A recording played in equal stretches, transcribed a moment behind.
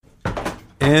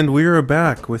And we are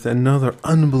back with another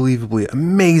unbelievably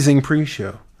amazing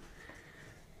pre-show.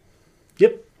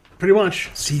 Yep, pretty much.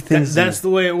 See things. That's the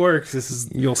way it works.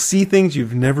 You'll see things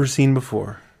you've never seen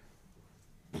before.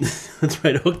 That's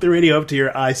right. Hook the radio up to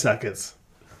your eye sockets.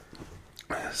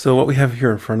 So what we have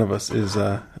here in front of us is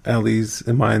Ali's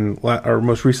and mine, our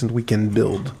most recent weekend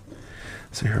build.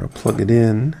 So here, I'll plug it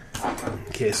in.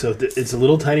 Okay, so it's a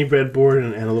little tiny breadboard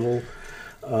and a little...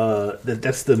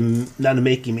 that's the not a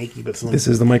makey, but this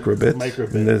is the microbit.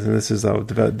 Microbit. And this is our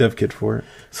dev kit for it.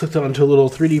 It's hooked onto a little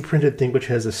 3D printed thing, which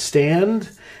has a stand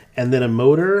and then a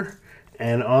motor,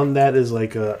 and on that is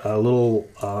like a little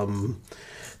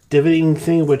divoting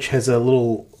thing, which has a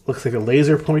little, looks like a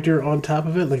laser pointer on top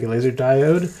of it, like a laser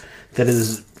diode that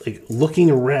is like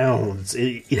looking around.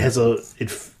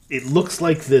 It looks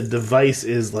like the device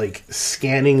is like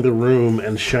scanning the room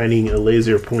and shining a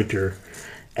laser pointer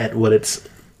at what it's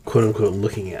quote-unquote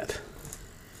looking at.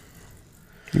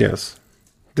 Yes.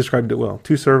 Described it well.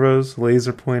 2 servos,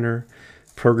 laser pointer,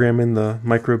 programming the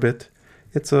microbit.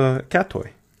 It's a cat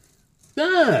toy.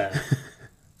 Ah!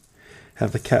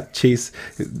 Have the cat chase...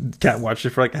 Cat watched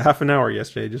it for like half an hour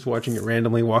yesterday, just watching it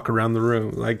randomly walk around the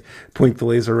room, like point the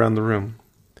laser around the room.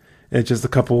 And it's just a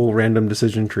couple random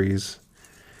decision trees.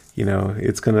 You know,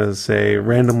 it's going to say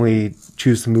randomly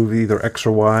choose to move either X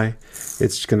or Y.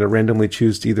 It's going to randomly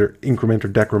choose to either increment or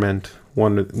decrement,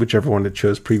 whichever one it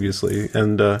chose previously.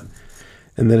 And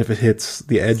then if it hits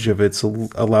the edge of its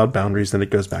allowed boundaries, then it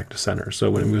goes back to center. So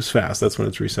when it moves fast, that's when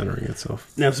it's recentering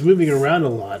itself. Now, it's moving around a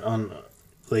lot on,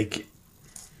 like...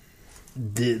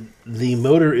 The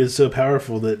motor is so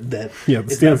powerful that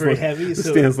it's not very heavy. The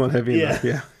stand's not heavy enough,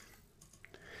 yeah.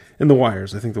 And the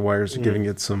wires. I think the wires are giving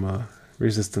it some...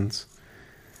 resistance.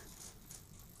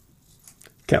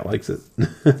 Cat likes it.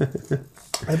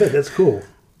 I bet that's cool.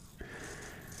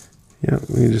 Yeah,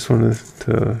 we just wanted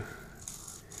to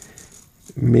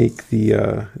make the...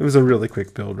 it was a really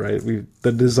quick build, right?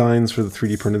 The designs for the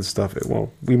 3D printed stuff,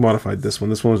 we modified this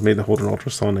one. This one was made to hold an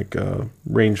ultrasonic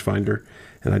rangefinder,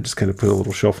 and I just kind of put a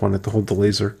little shelf on it to hold the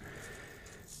laser.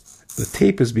 The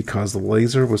tape is because the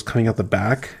laser was coming out the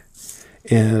back,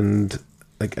 and...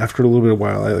 like after a little bit of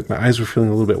while, my eyes were feeling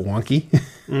a little bit wonky,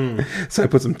 so I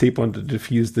put some tape on to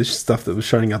diffuse this stuff that was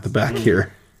shining out the back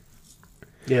here.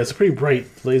 Yeah, it's a pretty bright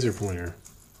laser pointer.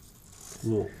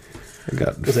 Cool.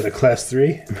 Was it a class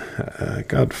 3? I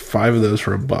got 5 of those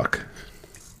for $1.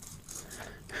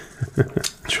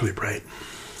 It's really bright.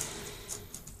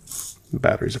 The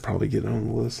batteries are probably getting on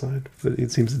the low side, but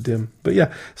it seems to dim. But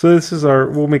yeah, so this is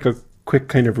we'll make a quick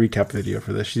kind of recap video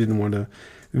for this. She didn't want to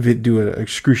do an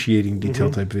excruciating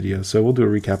detail type video, so we'll do a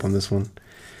recap on this one,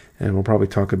 and we'll probably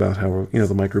talk about how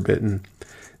the microbit and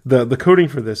the coding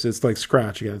for this is like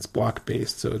Scratch again. It's block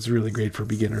based, so it's really great for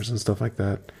beginners and stuff like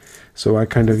that. So I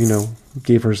kind of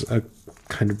gave her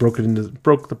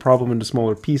broke the problem into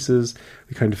smaller pieces.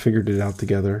 We kind of figured it out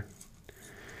together,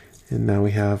 and now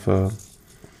we have a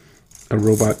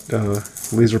robot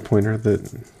laser pointer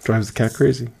that drives the cat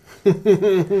crazy.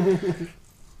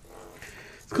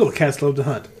 It's cool. Cats love to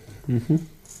hunt. Mm-hmm.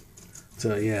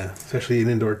 So yeah, especially an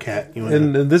indoor cat.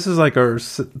 And this is like our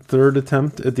 3rd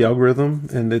attempt at the algorithm,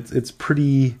 and it's a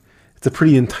pretty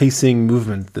enticing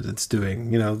movement that it's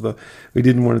doing. We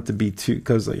didn't want it to be too,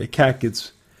 because like a cat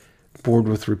gets bored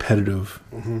with repetitive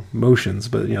motions,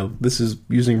 but this is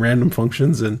using random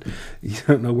functions, and you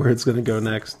don't know where it's going to go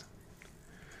next.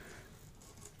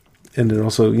 And it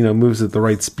also, moves at the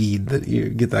right speed that you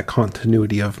get that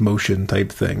continuity of motion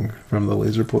type thing from the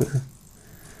laser pointer.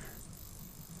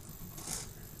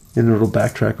 And it'll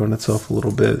backtrack on itself a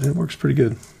little bit. It works pretty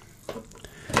good.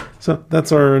 So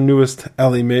that's our newest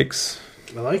Ali Makes.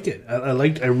 I like it. I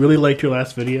really liked your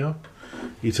last video.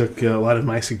 You took a lot of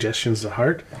my suggestions to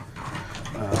heart.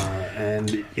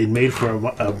 And it made for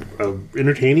a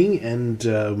entertaining and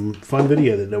fun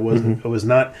video. That it was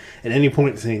not at any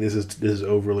point saying this is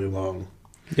overly long.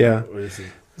 Yeah.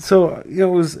 So it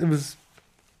was.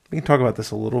 We can talk about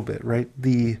this a little bit, right?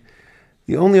 The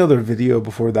only other video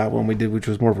before that one we did, which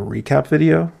was more of a recap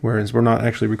video, whereas we're not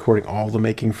actually recording all the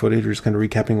making footage, we're just kind of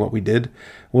recapping what we did,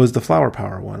 was the Flower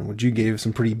Power one, which you gave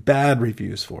some pretty bad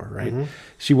reviews for, right?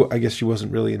 I guess she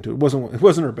wasn't really into it. It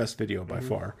wasn't her best video by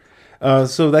far.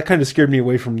 So that kind of scared me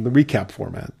away from the recap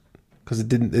format, because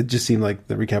it just seemed like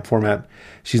the recap format,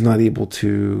 she's not able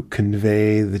to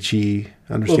convey that she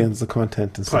understands the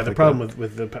content and stuff like that. The problem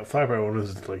with the Flower Power one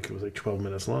was it was 12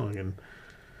 minutes long, and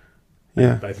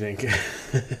I think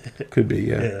could be,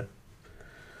 yeah.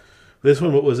 This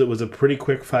one, what was it? Was a pretty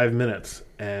quick 5 minutes,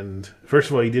 and first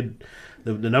of all, you did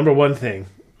the number one thing,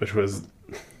 which was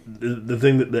the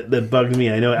thing that bugged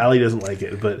me, I know Allie doesn't like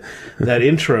it, but that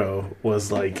intro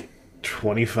was like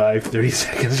 25, 30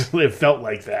 seconds. It felt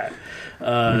like that.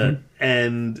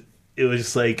 And it was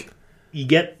just like,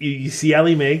 you see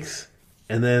Allie makes,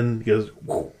 and then he goes,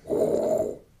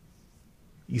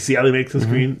 you see Allie makes the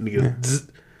screen, and he goes, zzz,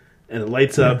 and it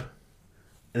lights up,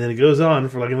 and then it goes on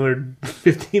for like another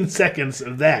 15 seconds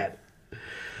of that.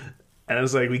 And I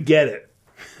was like, we get it.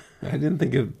 I didn't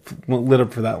think it lit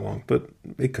up for that long, but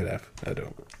it could have. I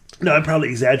don't. No, I'm probably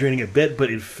exaggerating a bit,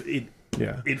 but it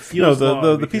feels the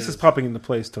long pieces popping into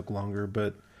place took longer,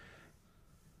 but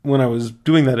when I was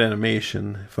doing that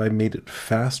animation, if I made it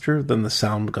faster, then the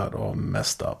sound got all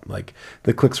messed up. Like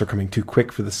the clicks were coming too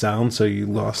quick for the sound, so you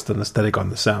lost an aesthetic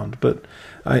on the sound. But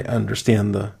I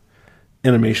understand the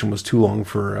animation was too long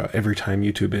for every time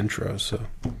YouTube intro, so.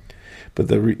 But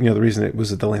the reason it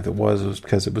was at the length it was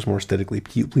because it was more aesthetically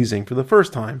pleasing for the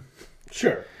first time.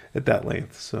 Sure. At that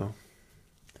length, so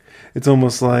it's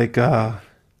almost like so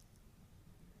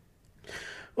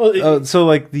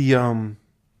like the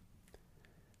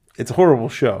it's a horrible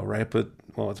show, right? But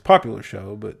it's a popular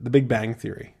show. But The Big Bang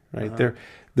Theory, right?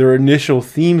 Their initial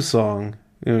theme song,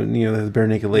 the Bare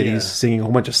Naked Ladies singing a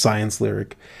whole bunch of science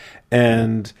lyric,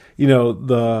 and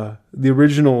the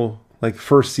original like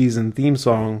first season theme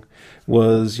song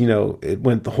was, it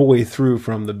went the whole way through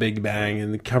from the Big Bang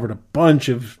and it covered a bunch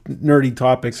of nerdy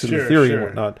topics in the theory and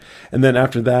whatnot. And then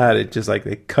after that, it just like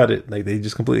they cut it, like they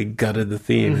just completely gutted the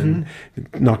theme and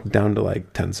knocked it down to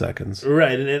like 10 seconds.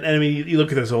 Right, and I mean, you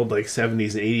look at those old like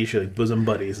 70s and 80s show, like Bosom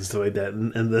Buddies and stuff like that,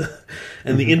 and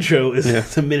the intro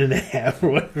is a minute and a half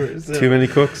or whatever. So, too many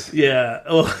cooks. Yeah,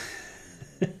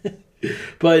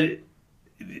 but it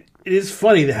is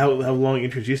funny how long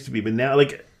intros used to be, but now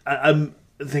like I'm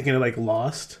thinking of like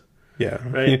Lost. Yeah,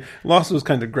 right. Lost was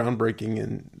kind of groundbreaking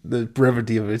in the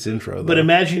brevity of its intro, though. But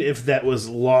imagine if that was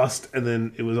Lost and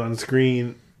then it was on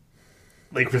screen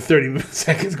like for 30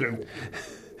 seconds going.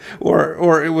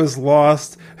 Or it was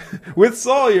Lost with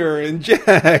Sawyer and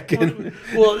Jack. And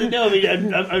well, no, I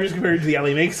mean, I'm just comparing to the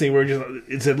Allie Makes thing where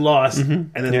it said Lost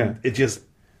and then it just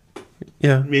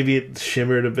maybe it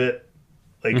shimmered a bit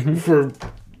like for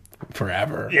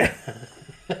forever. Yeah.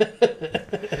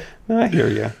 I hear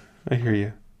you.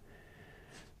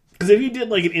 Because if you did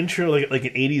like an intro, like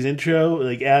an 80s intro,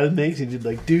 like Allie Makes, you did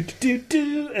like do do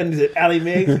do, and it Allie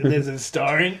Makes, and then it's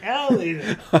starring Allie.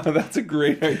 That's a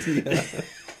great idea.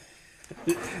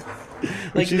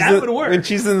 Like that would work. When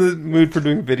she's in the mood for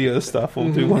doing video stuff,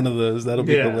 we'll do one of those. That'll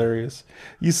be hilarious.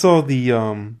 You saw the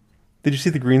did you see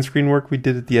the green screen work we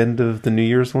did at the end of the New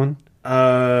Year's one?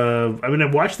 I mean,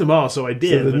 I've watched them all, so I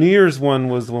did. So the New Year's one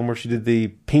was the one where she did the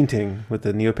painting with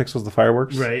the NeoPixels, the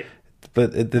fireworks. Right.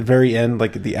 But at the very end,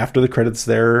 like after the credits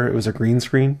there, it was a green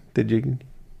screen. Did you?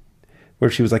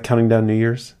 Where she was like counting down New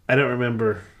Year's? I don't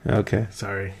remember. Okay.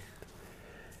 Sorry.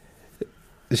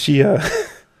 She,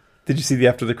 did you see the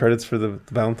after the credits for the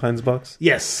Valentine's box?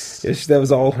 Yes. Yeah, that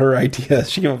was all her idea.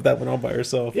 She came up with that one all by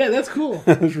herself. Yeah, that's cool.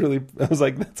 I was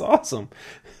like, that's awesome.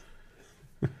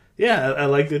 Yeah, I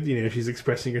like that. She's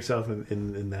expressing herself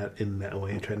in that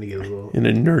way, and trying to get a little in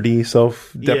a nerdy,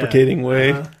 self-deprecating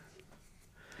way.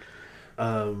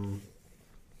 Some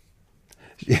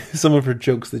of her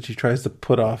jokes that she tries to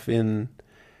put off in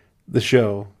the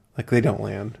show, like they don't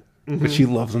land, but she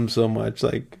loves them so much.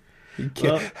 Like,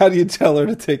 how do you tell her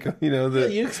to take?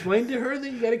 You explain to her that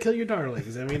you got to kill your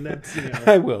darlings. I mean, that's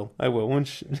I will. When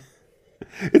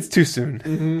it's too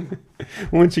soon.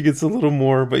 When she gets a little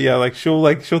more, but yeah, like she'll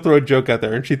throw a joke out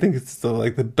there and she thinks it's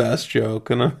the best joke,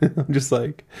 and I'm just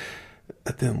like,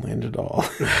 that didn't land at all.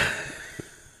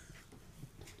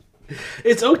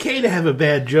 It's okay to have a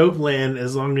bad joke land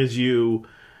as long as you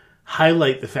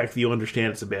highlight the fact that you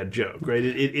understand it's a bad joke, right?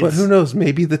 But who knows?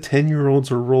 Maybe the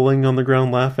 10-year-olds are rolling on the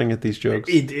ground laughing at these jokes.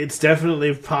 It's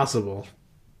definitely possible.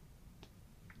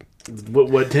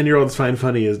 What 10-year-olds find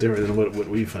funny is different than what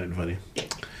we find funny.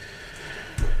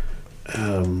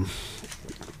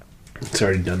 It's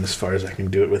already done as far as I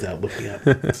can do it without looking at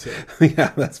it. So.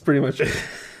 Yeah, that's pretty much it.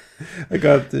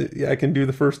 I can do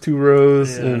the first 2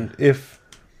 rows, and if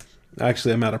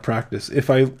actually I'm out of practice. If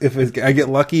I get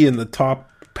lucky and the top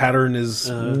pattern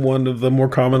is one of the more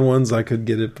common ones, I could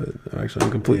get it, but actually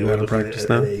I'm completely out of practice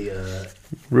now.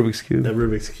 Rubik's Cube. A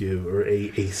Rubik's Cube, or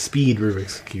a speed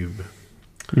Rubik's Cube.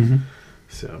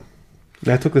 So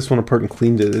I took this one apart and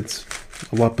cleaned it. It's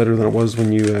a lot better than it was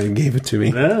when you gave it to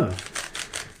me. Oh.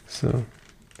 So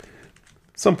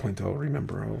at some point I'll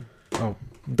remember. I'll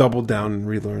double down and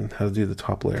relearn how to do the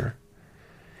top layer.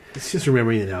 It's just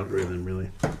remembering an algorithm,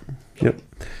 really. Yep.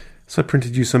 So I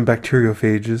printed you some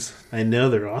bacteriophages. I know,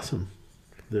 they're awesome.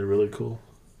 They're really cool.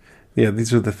 Yeah,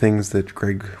 these are the things that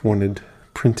Greg wanted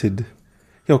printed.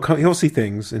 He'll see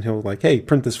things and he'll like, hey,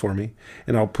 print this for me,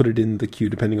 and I'll put it in the queue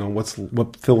depending on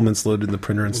what filaments loaded in the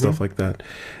printer and stuff like that.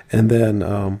 And then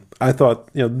I thought,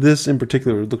 this in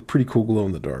particular would look pretty cool glow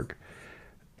in the dark.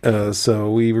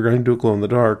 So we were going to do a glow in the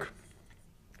dark,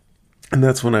 and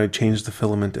that's when I changed the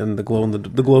filament, and the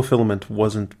glow filament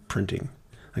wasn't printing,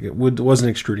 like it wasn't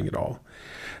extruding at all.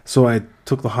 So I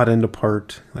took the hot end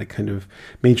apart, like kind of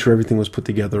made sure everything was put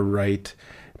together right,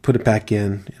 put it back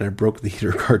in, and I broke the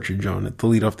heater cartridge on it, the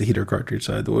lead off the heater cartridge.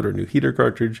 So I had to order a new heater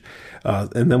cartridge.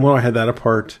 And then when I had that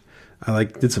apart, I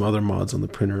did some other mods on the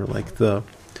printer, like the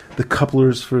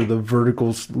couplers for the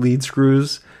vertical lead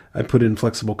screws. I put in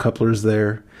flexible couplers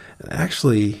there. And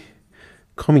actually,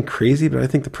 call me crazy, but I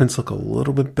think the prints look a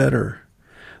little bit better.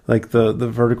 Like the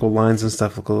vertical lines and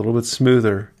stuff look a little bit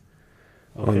smoother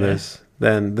on this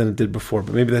than it did before.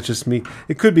 But maybe that's just me.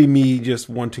 It could be me just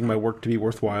wanting my work to be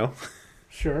worthwhile.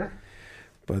 Sure.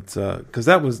 But because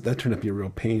that turned out to be a real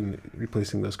pain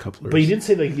replacing those couplers. But you did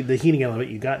say the heating element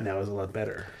you got now is a lot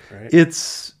better, right?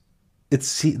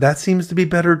 That seems to be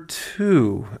better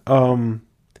too.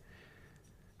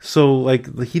 So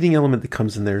like the heating element that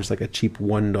comes in there is like a cheap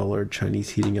 $1 Chinese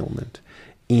heating element,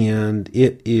 and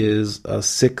it is a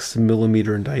 6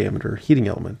 millimeter in diameter heating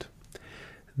element.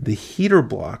 The heater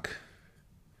block.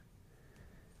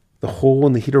 The hole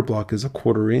in the heater block is a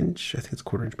 1/4 inch. I think it's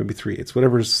 1/4 inch, maybe 3/8,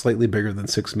 whatever is slightly bigger than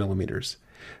 6 millimeters.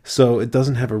 So it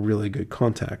doesn't have a really good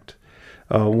contact.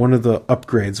 One of the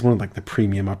upgrades, one of like the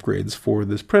premium upgrades for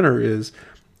this printer is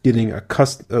getting a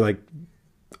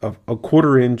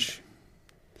 1/4 inch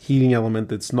heating element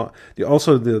that's not.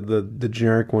 Also, the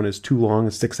generic one is too long.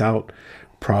 It sticks out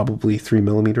probably 3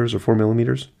 millimeters or 4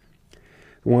 millimeters.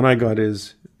 The one I got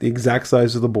is the exact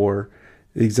size of the bore,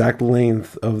 the exact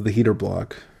length of the heater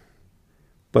block,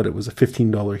 but it was a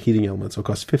 $15 heating element, so it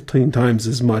cost 15 times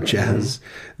as much as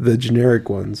the generic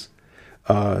ones.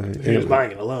 If he was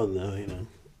buying it alone, though,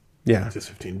 yeah, just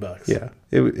 $15. Yeah,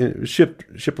 it was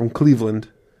shipped from Cleveland,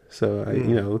 so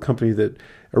the company that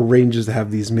arranges to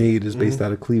have these made is based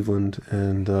out of Cleveland,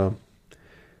 and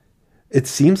it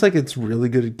seems like it's really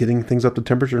good at getting things up to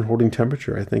temperature and holding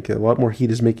temperature. I think a lot more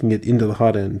heat is making it into the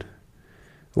hot end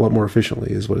a lot more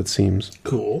efficiently, is what it seems.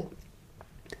 Cool.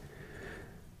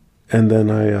 And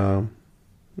then I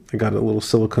got a little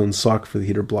silicone sock for the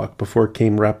heater block before it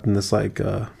came wrapped in this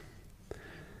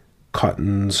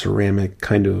cotton ceramic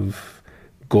kind of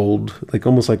gold, like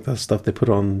almost like the stuff they put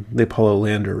on the Apollo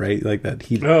lander, right? Like that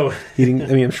heating. I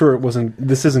mean, I'm sure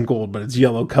this isn't gold, but it's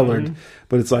yellow colored.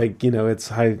 But it's like it's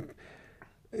high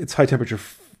temperature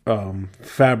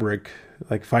fabric,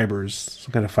 like fibers,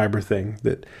 some kind of fiber thing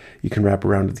that you can wrap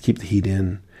around it to keep the heat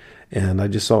in. And I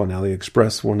just saw on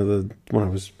AliExpress when I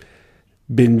was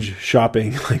binge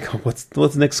shopping, like what's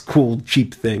the next cool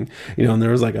cheap thing, and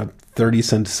there was like a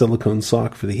 30-cent silicone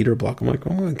sock for the heater block. I'm like,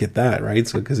 I'm gonna get that, right?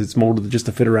 So because it's molded just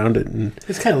to fit around it, and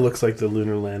this kind of looks like the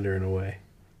lunar lander in a way.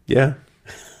 Yeah.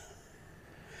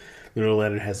 Lunar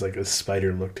lander has like a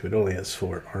spider look to it. It only has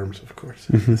 4 arms, of course.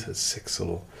 This has 6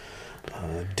 little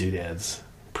doodads,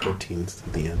 proteins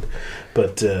at the end.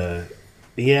 But the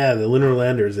lunar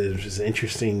lander is an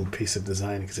interesting piece of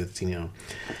design because it's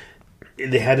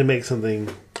they had to make something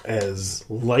as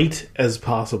light as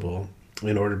possible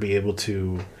in order to be able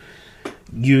to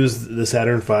use the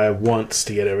Saturn V once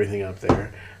to get everything up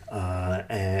there.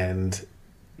 And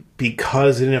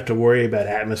because they didn't have to worry about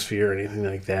atmosphere or anything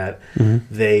like that,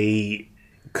 they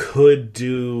could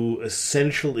do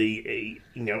essentially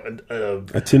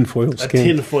a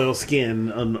tinfoil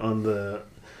skin on the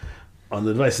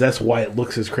device. That's why it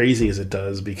looks as crazy as it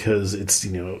does, because it's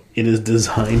it is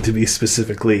designed to be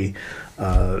specifically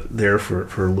there for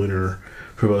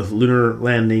both lunar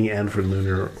landing and for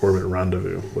lunar orbit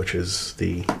rendezvous, which is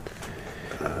the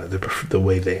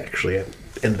way they actually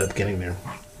ended up getting there,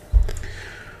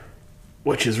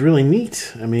 which is really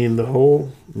neat. I mean, the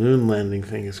whole moon landing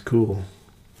thing is cool.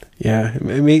 Yeah,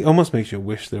 it almost makes you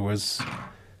wish there was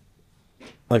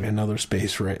like another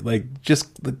space race, like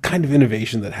just the kind of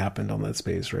innovation that happened on that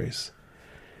space race,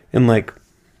 and like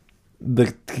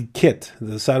the kit,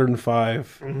 the Saturn V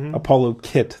Apollo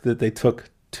kit that they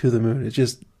took to the moon. It's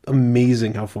just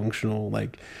amazing how functional,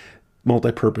 like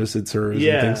multi-purpose it serves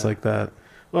and things like that.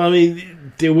 Well, I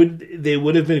mean, they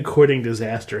would have been courting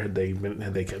disaster had they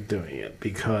kept doing it,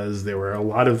 because there were a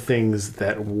lot of things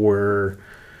that were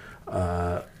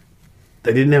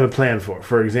they didn't have a plan for.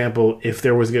 For example, if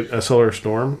there was a solar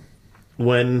storm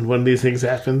when these things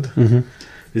happened,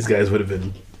 these guys would have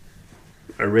been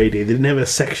irradiated. They didn't have a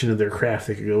section of their craft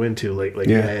they could go into like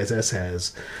the ISS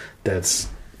has. That's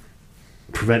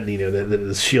preventing, that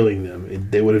is shielding them.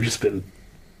 They would have just been.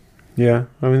 Yeah,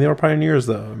 I mean they were pioneers,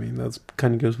 though. I mean that's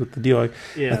kind of goes with the deal. I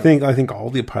think all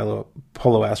the Apollo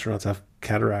astronauts have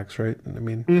cataracts, right? I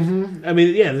mean, I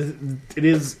mean, yeah, it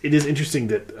is interesting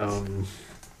that.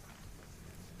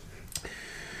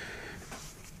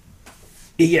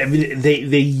 Yeah, I mean,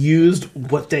 they used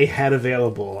what they had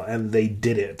available and they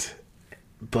did it,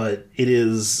 but it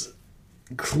is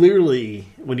clearly,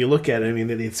 when you look at it, I mean,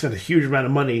 they spent a huge amount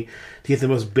of money to get the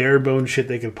most bare bones shit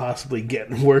they could possibly get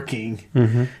working.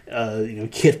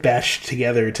 Kit bashed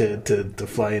together to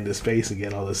fly into space and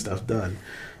get all this stuff done.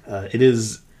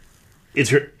 It's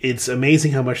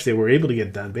amazing how much they were able to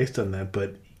get done based on that.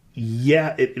 But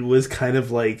yeah, it was kind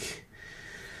of like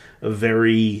a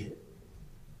very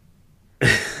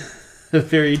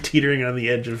teetering on the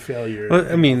edge of failure.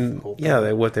 Well, I mean, yeah,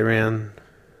 they ran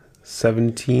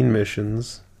 17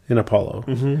 missions in Apollo.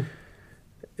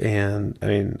 And, I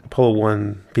mean, Apollo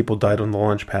 1, people died on the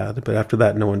launch pad, but after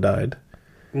that, no one died.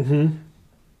 And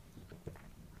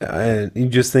you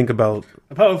just think about...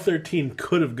 Apollo 13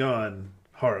 could have gone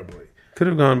horribly. Could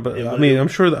have gone, but, I mean, I'm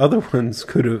sure the other ones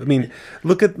could have. I mean,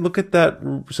 look at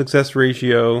that success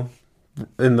ratio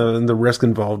in the risk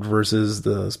involved versus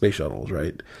the space shuttles,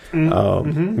 right?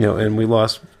 And we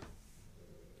lost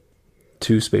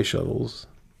 2 space shuttles.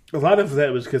 A lot of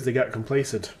that was because they got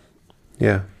complacent.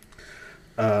 Yeah.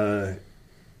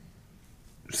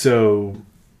 So,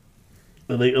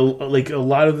 like a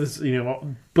lot of this,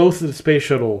 both of the space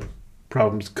shuttle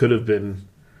problems could have been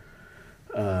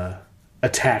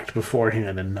attacked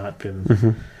beforehand and not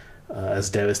been as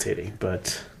devastating,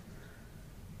 but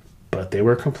they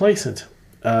were complacent.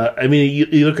 I mean,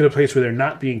 you look at a place where they're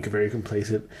not being very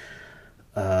complacent,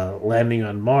 landing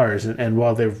on Mars, and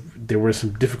while there was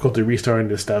some difficulty restarting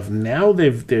this stuff, now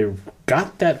they've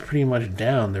got that pretty much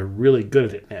down. They're really good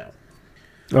at it now.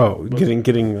 Oh, getting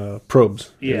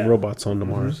probes, and robots onto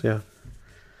Mars, yeah.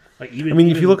 Like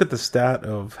if you look at the stat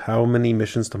of how many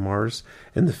missions to Mars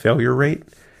and the failure rate,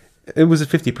 it was at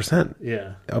 50%.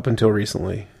 Yeah, up until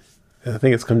recently. I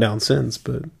think it's come down since,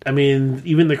 but I mean,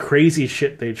 even the crazy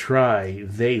shit they try,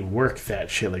 they work that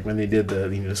shit. Like when they did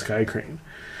the Sky Crane,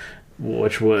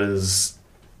 which was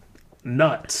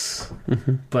nuts,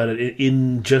 but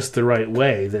in just the right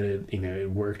way that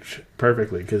it worked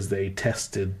perfectly because they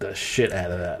tested the shit out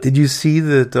of that. Did you see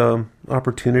that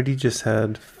Opportunity just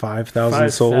had 5,000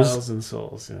 souls? 5,000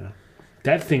 souls, yeah.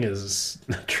 That thing is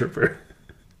a trooper.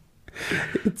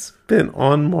 It's been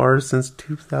on Mars since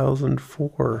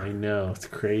 2004. I know, it's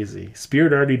crazy.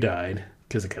 Spirit already died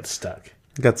because it got stuck.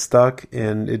 It got stuck,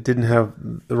 and it didn't have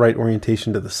the right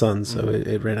orientation to the sun, so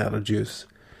it ran out of juice.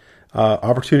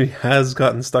 Opportunity has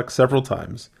gotten stuck several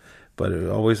times, but it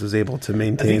always was able to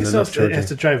maintain enough charging. It has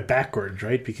to drive backwards,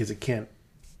 right? Because it can't...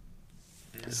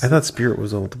 I thought Spirit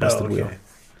was on with the busted wheel.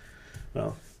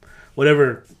 Well,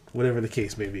 whatever the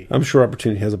case may be. I'm sure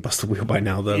Opportunity has a busted wheel by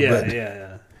now, though. Yeah.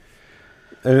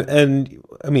 And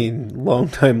I mean,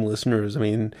 long-time listeners, I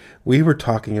mean, we were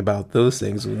talking about those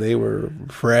things when they were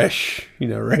fresh,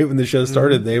 right when the show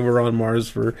started. They were on Mars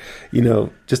for,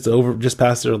 just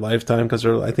past their lifetime, because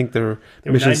I think their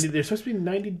missions... They're supposed to be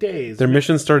 90 days. Their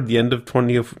mission started the end of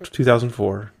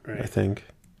 2004, right. I think.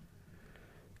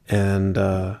 And,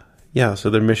 so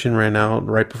their mission ran out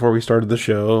right before we started the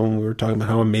show, and we were talking about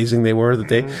how amazing they were, that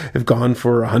they have gone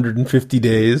for 150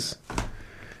 days.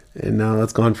 And now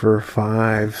it's gone for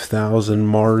 5,000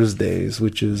 Mars days,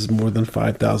 which is more than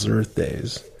 5,000 Earth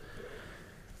days.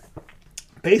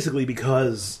 Basically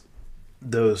because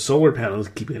those solar panels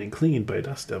keep getting cleaned by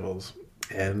dust devils.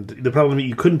 And the problem is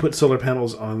you couldn't put solar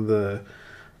panels on the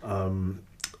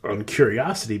on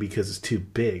Curiosity because it's too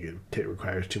big. It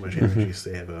requires too much energy, so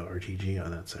they have a RTG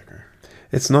on that sucker.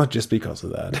 It's not just because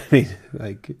of that. I mean,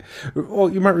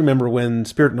 you might remember when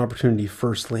Spirit and Opportunity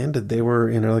first landed, they were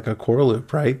in a core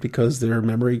loop, right? Because their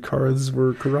memory cards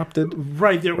were corrupted,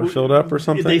 right? Or filled up or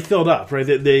something. They filled up, right?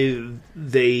 That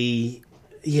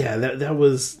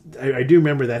was. I do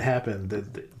remember that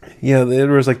happened. Yeah, there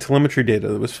was telemetry data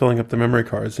that was filling up the memory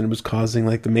cards, and it was causing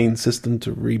the main system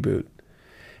to reboot.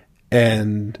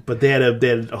 But they had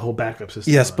a whole backup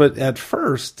system. Yes, but at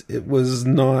first it was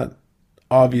not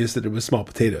obvious that it was small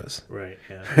potatoes. Right,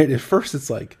 yeah. Right? At first it's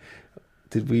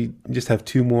did we just have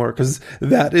 2 more? Because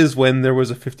that is when there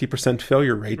was a 50%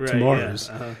 failure rate to Mars.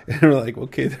 Yeah, And we're like,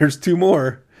 okay, there's 2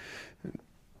 more.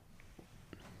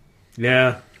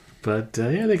 Yeah, but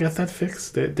they got that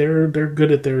fixed. They're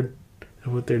good at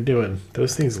what they're doing.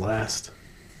 Those things last.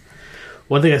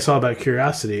 One thing I saw about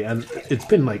Curiosity, and it's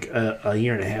been a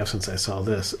year and a half since I saw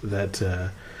this, that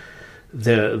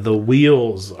the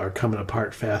wheels are coming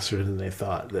apart faster than they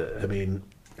thought.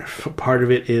 Part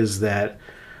of it is that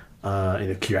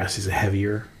Curiosity is a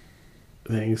heavier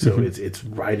thing, so it's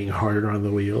riding harder on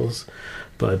the wheels.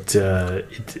 But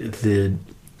the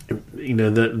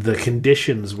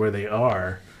conditions where they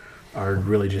are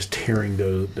really just tearing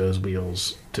those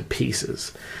wheels to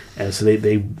pieces, and so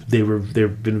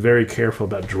they've been very careful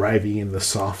about driving in the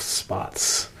soft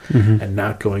spots and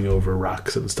not going over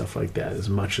rocks and stuff like that as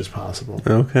much as possible.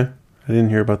 Okay, I didn't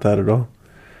hear about that at all.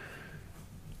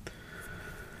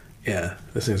 Yeah,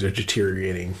 those things are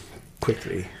deteriorating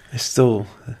quickly. I still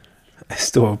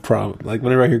have a problem. Like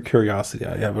whenever I hear Curiosity,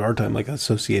 I have a hard time like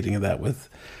associating that with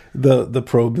the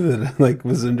probe that like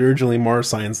was originally Mars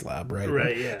Science Lab, right?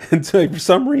 Right, yeah. And so like, for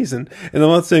some reason, and I'm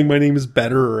not saying my name is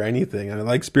better or anything. I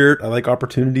like Spirit, I like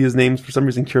Opportunity as names. For some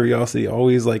reason, Curiosity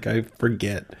always like I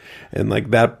forget. And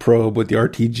like that probe with the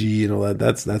RTG and all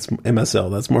that's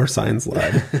MSL. That's Mars Science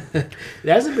Lab. It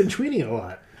hasn't been tweeting a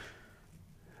lot.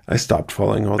 I stopped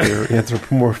following all their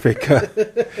anthropomorphic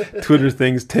Twitter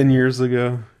things 10 years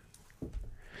ago.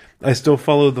 I still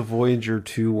follow the Voyager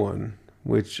 2 one,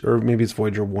 or maybe it's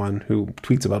Voyager 1, who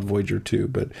tweets about Voyager 2,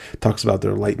 but talks about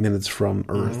their light minutes from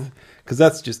Earth. Because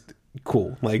that's just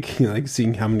cool. Like, like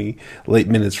seeing how many light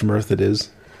minutes from Earth it is.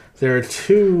 There are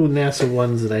two NASA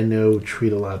ones that I know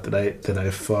tweet a lot that I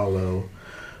follow.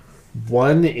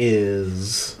 One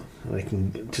is... I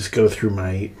can just go through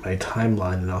my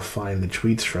timeline and I'll find the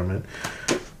tweets from it.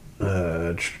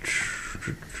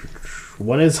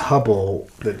 One is Hubble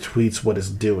that tweets what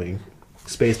it's doing.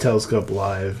 Space Telescope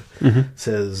Live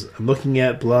says, I'm looking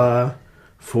at blah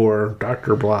for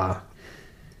Dr. Blah.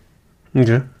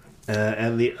 Okay.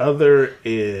 And the other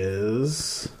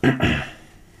is... There's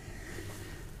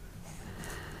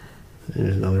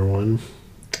another one.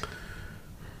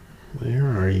 Where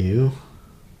are you?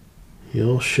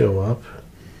 You'll show up.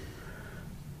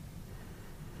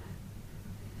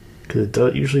 Because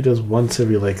it usually does once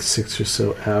every like 6 or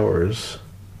so hours.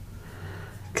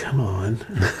 Come on.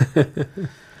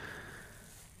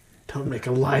 Don't make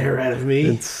a liar out of me.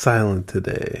 It's silent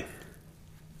today.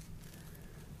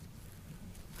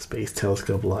 Space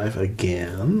Telescope Live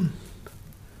again.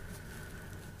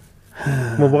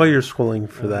 Well, while you're scrolling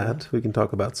for that, we can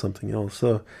talk about something else.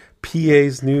 So,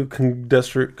 PA's new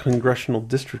congressional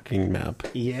districting map.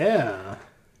 Yeah.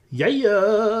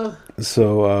 Yeah.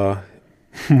 So,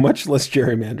 much less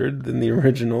gerrymandered than the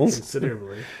originals.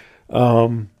 Considerably.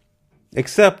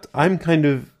 Except I'm kind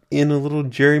of in a little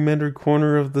gerrymandered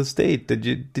corner of the state. Did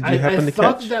you happen to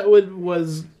catch?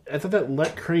 I thought that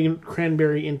let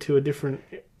Cranberry into a different...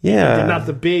 Yeah. Not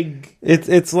the big...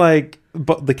 It's like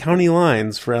the county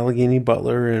lines for Allegheny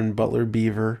Butler and Butler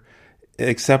Beaver,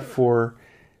 except for...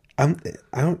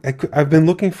 I've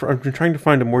been trying to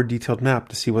find a more detailed map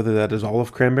to see whether that is all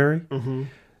of Cranberry,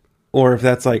 or if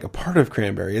that's like a part of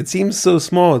Cranberry. It seems so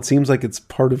small. It seems like it's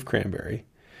part of Cranberry,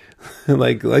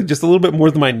 like just a little bit more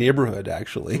than my neighborhood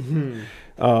actually.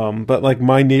 But like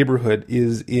my neighborhood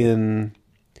is in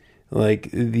like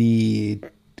the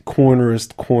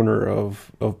cornerest corner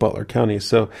of Butler County.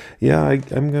 So yeah,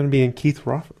 I'm going to be in Keith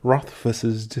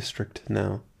Rothfuss's district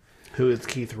now. Who is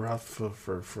Keith Rothfuss?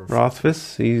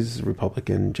 Rothfuss, he's a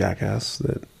Republican jackass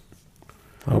that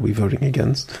I'll be voting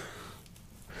against.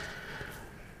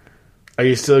 Are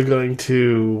you still going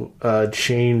to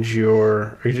change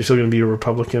your... Are you still going to be a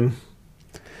Republican?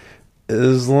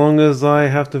 As long as I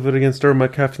have to vote against Irma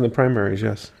Metcalf in the primaries,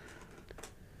 yes.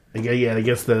 Yeah, I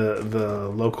guess the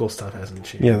local stuff hasn't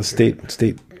changed. Yeah, the state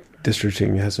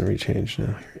districting hasn't really changed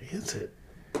now. Where is it?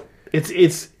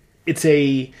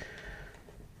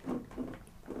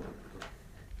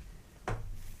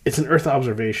 It's an Earth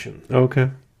observation Okay.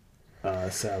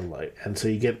 satellite, and so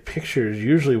you get pictures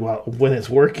usually when it's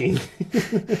working.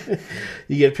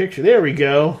 You get a picture. There we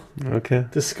go. Okay.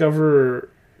 Discover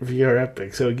VR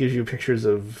Epic. So it gives you pictures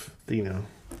of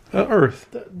Earth.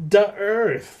 The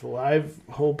Earth. Live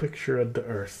whole picture of the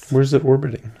Earth. Where's it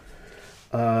orbiting?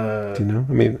 Do you know?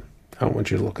 I mean, I don't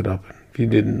want you to look it up. If you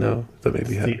didn't know, that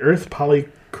maybe the Earth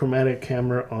polychromatic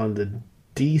camera on the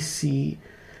DSC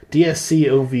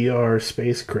OVR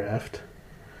spacecraft,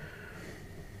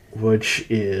 which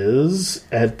is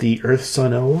at the Earth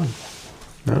Sun L1.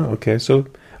 Oh, okay. So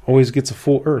always gets a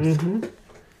full Earth.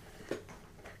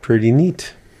 Pretty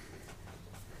neat.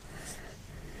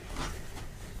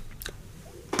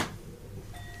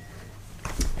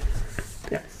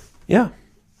 Yeah.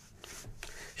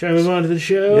 Shall I move on to the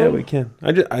show? Yeah, we can.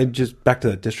 I just back to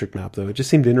that district map though. It just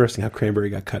seemed interesting how Cranberry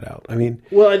got cut out. I mean,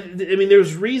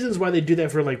 there's reasons why they do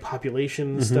that for like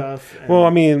population stuff. Well, I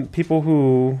mean, people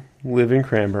who live in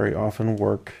Cranberry often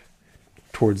work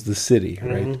towards the city,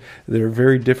 right? They're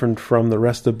very different from the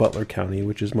rest of Butler County,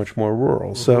 which is much more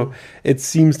rural. So it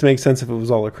seems to make sense if it was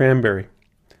all of Cranberry.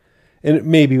 And it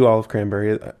may be all of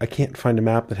Cranberry. I can't find a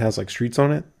map that has like streets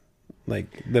on it.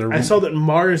 Like that are, I saw that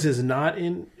Mars is not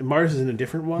in. Mars is in a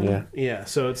different one. Yeah.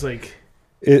 So it's like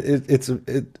it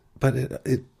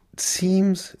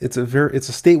seems it's a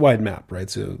statewide map, right?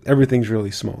 So everything's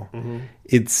really small.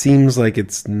 It seems like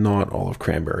it's not all of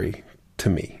Cranberry to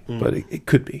me, but it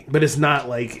could be. But it's not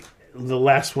like the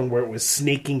last one where it was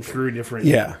snaking through different.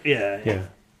 Yeah.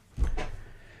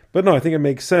 But no, I think it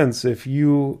makes sense if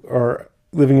you are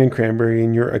living in Cranberry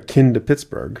and you're akin to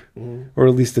Pittsburgh, or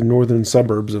at least the northern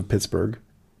suburbs of Pittsburgh,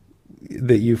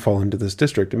 that you fall into this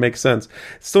district. It makes sense.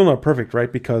 It's still not perfect,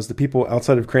 right? Because the people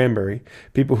outside of Cranberry,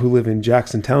 people who live in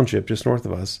Jackson Township, just north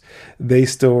of us, they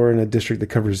still are in a district that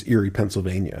covers Erie,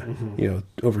 Pennsylvania,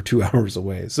 over 2 hours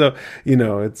away. So,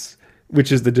 which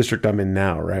is the district I'm in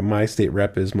now, right? My state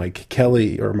rep is Mike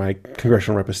Kelly, or my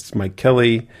congressional rep is Mike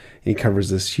Kelly. He covers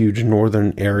this huge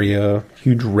northern area,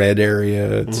 huge red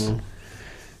area. It's,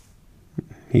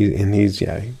 he's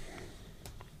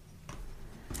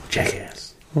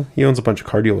jackass. Well, he owns a bunch of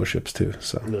car dealerships too.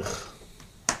 So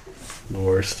the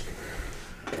worst.